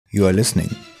You are listening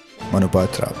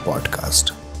Manupatra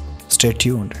Podcast. Stay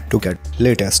tuned to get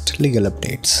latest legal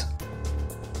updates.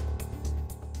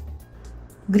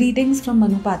 Greetings from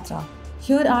Manupatra.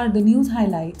 Here are the news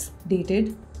highlights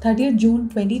dated 30th June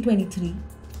 2023,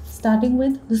 starting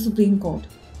with the Supreme Court.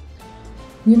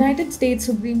 United States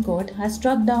Supreme Court has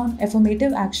struck down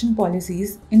affirmative action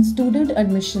policies in student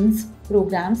admissions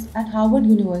programs at Harvard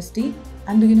University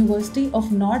and the University of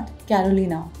North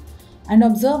Carolina, and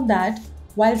observed that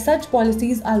while such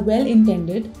policies are well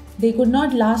intended, they could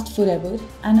not last forever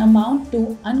and amount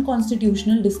to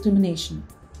unconstitutional discrimination.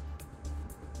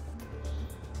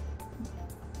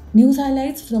 News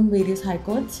highlights from various high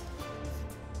courts.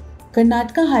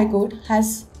 Karnataka High Court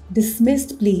has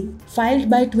dismissed plea filed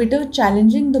by Twitter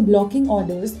challenging the blocking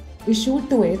orders issued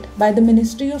to it by the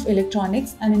Ministry of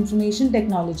Electronics and Information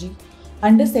Technology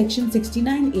under Section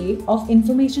 69A of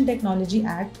Information Technology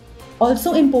Act,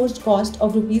 also imposed cost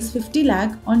of Rs 50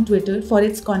 lakh on Twitter for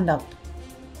its conduct.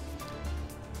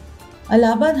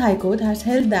 Allahabad High Court has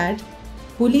held that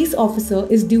police officer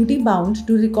is duty bound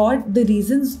to record the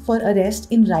reasons for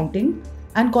arrest in writing,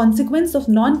 and consequence of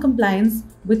non-compliance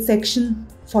with Section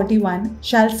 41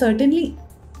 shall certainly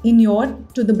inure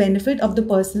to the benefit of the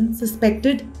person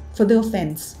suspected for the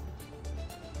offence.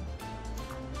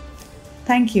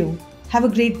 Thank you. Have a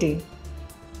great day.